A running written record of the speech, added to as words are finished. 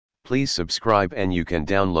Please subscribe and you can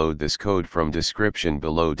download this code from description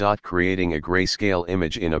below. Creating a grayscale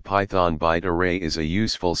image in a Python byte array is a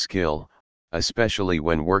useful skill, especially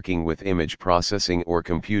when working with image processing or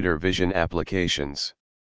computer vision applications.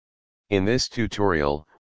 In this tutorial,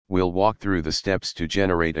 we'll walk through the steps to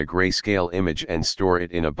generate a grayscale image and store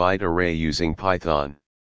it in a byte array using Python.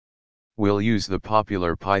 We'll use the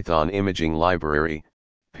popular Python imaging library,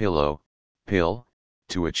 PIL,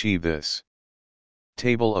 to achieve this.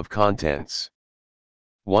 Table of contents.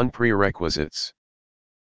 1. Prerequisites.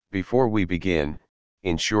 Before we begin,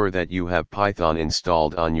 ensure that you have Python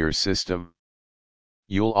installed on your system.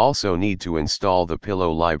 You'll also need to install the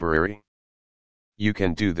PIL library. You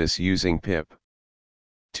can do this using pip.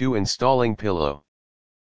 2. Installing PIL.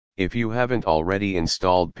 If you haven't already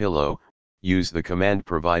installed PIL, use the command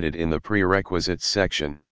provided in the prerequisites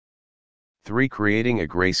section. 3. Creating a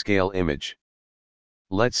grayscale image.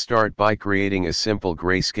 Let's start by creating a simple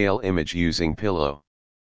grayscale image using PIL.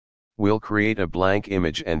 We'll create a blank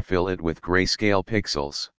image and fill it with grayscale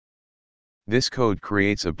pixels. This code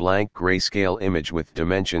creates a blank grayscale image with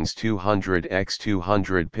dimensions 200 x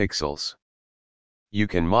 200 pixels. You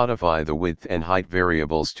can modify the width and height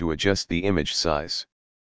variables to adjust the image size.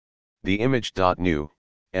 The Image.new,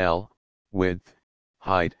 width,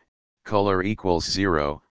 height, color equals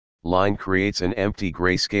 0, line creates an empty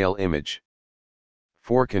grayscale image.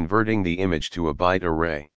 4. Converting the image to a byte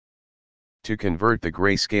array. To convert the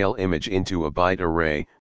grayscale image into a byte array,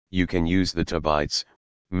 you can use the toBytes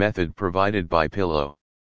method provided by PIL.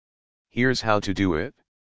 Here's how to do it.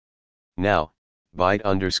 Now,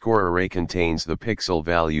 byte_array contains the pixel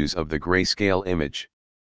values of the grayscale image.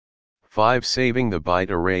 5. Saving the byte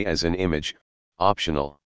array as an image,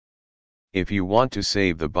 optional. If you want to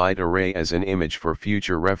save the byte array as an image for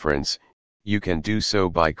future reference, you can do so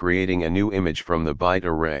by creating a new image from the byte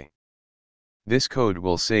array. This code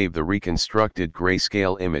will save the reconstructed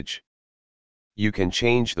grayscale image. You can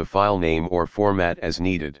change the file name or format as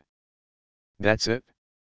needed. That's it.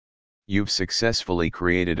 You've successfully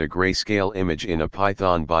created a grayscale image in a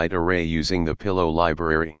Python byte array using the PIL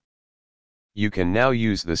library. You can now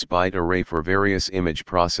use this byte array for various image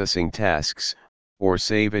processing tasks, or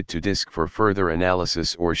save it to disk for further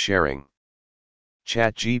analysis or sharing.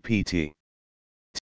 ChatGPT.